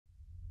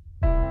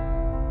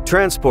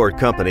Transport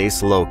company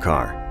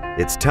Slo-car.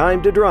 It's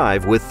time to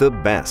drive with the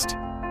best.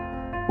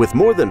 With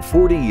more than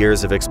 40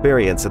 years of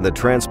experience in the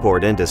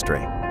transport industry,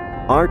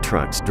 our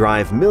trucks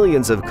drive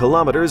millions of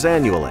kilometers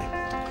annually.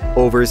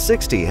 Over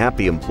 60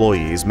 happy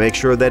employees make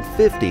sure that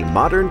 50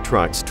 modern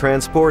trucks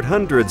transport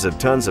hundreds of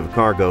tons of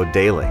cargo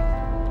daily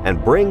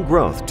and bring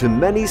growth to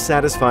many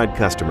satisfied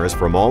customers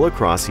from all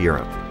across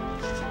Europe.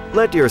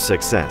 Let your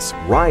success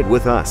ride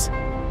with us.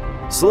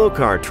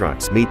 Slo-car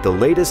trucks meet the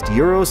latest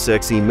Euro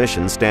 6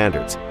 emission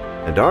standards,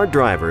 and our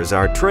drivers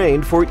are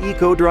trained for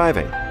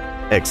eco-driving.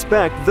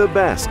 Expect the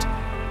best.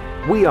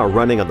 We are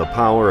running on the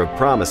power of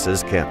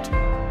promises kept.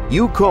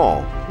 You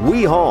call,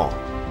 we haul.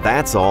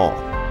 That's all.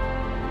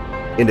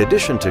 In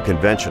addition to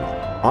conventional,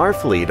 our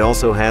fleet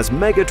also has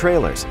mega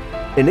trailers,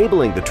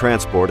 enabling the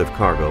transport of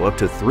cargo up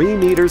to 3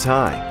 meters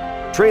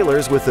high.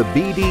 Trailers with a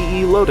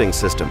BDE loading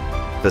system,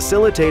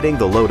 facilitating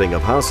the loading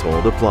of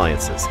household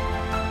appliances.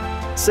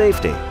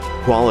 Safety,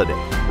 quality,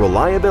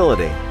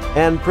 reliability,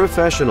 and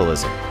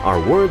professionalism are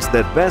words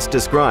that best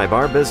describe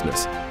our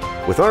business.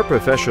 With our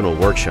professional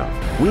workshop,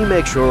 we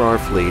make sure our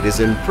fleet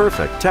is in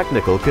perfect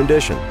technical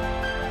condition.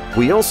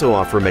 We also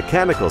offer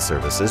mechanical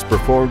services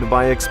performed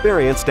by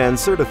experienced and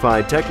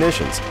certified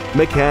technicians,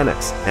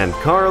 mechanics, and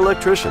car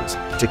electricians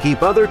to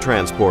keep other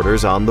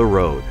transporters on the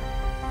road.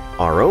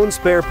 Our own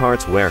spare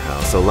parts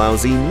warehouse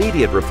allows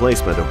immediate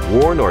replacement of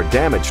worn or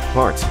damaged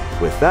parts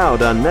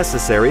without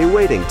unnecessary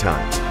waiting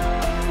times.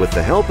 With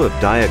the help of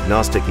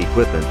diagnostic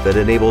equipment that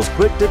enables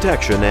quick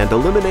detection and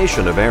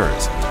elimination of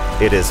errors,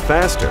 it is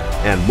faster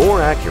and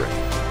more accurate.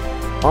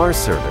 Our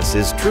service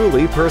is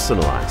truly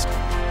personalized.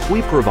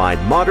 We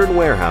provide modern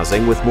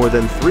warehousing with more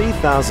than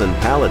 3,000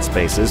 pallet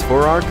spaces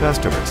for our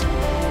customers.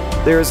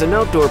 There is an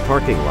outdoor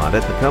parking lot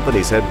at the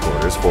company's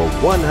headquarters for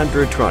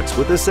 100 trucks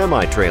with a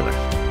semi-trailer.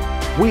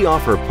 We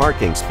offer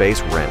parking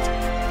space rent.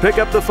 Pick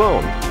up the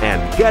phone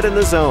and get in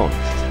the zone.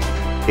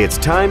 It's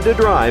time to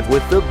drive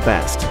with the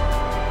best.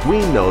 We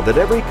know that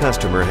every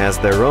customer has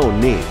their own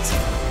needs.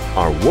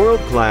 Our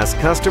world-class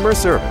customer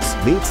service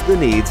meets the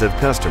needs of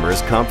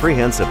customers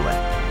comprehensively.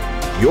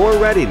 Your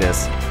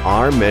readiness,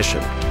 our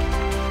mission.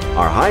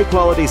 Our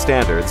high-quality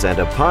standards and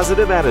a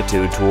positive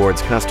attitude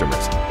towards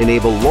customers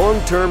enable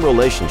long-term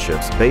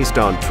relationships based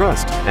on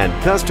trust and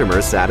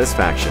customer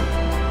satisfaction.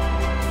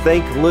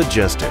 Think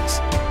logistics.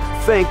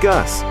 Think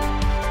us.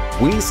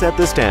 We set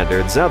the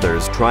standards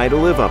others try to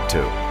live up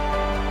to.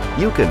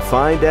 You can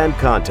find and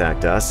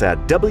contact us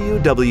at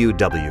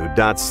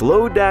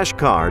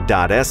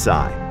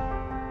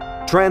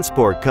www.slo-car.si.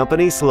 Transport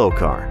company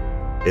Slo-car.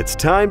 It's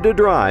time to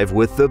drive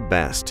with the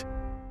best.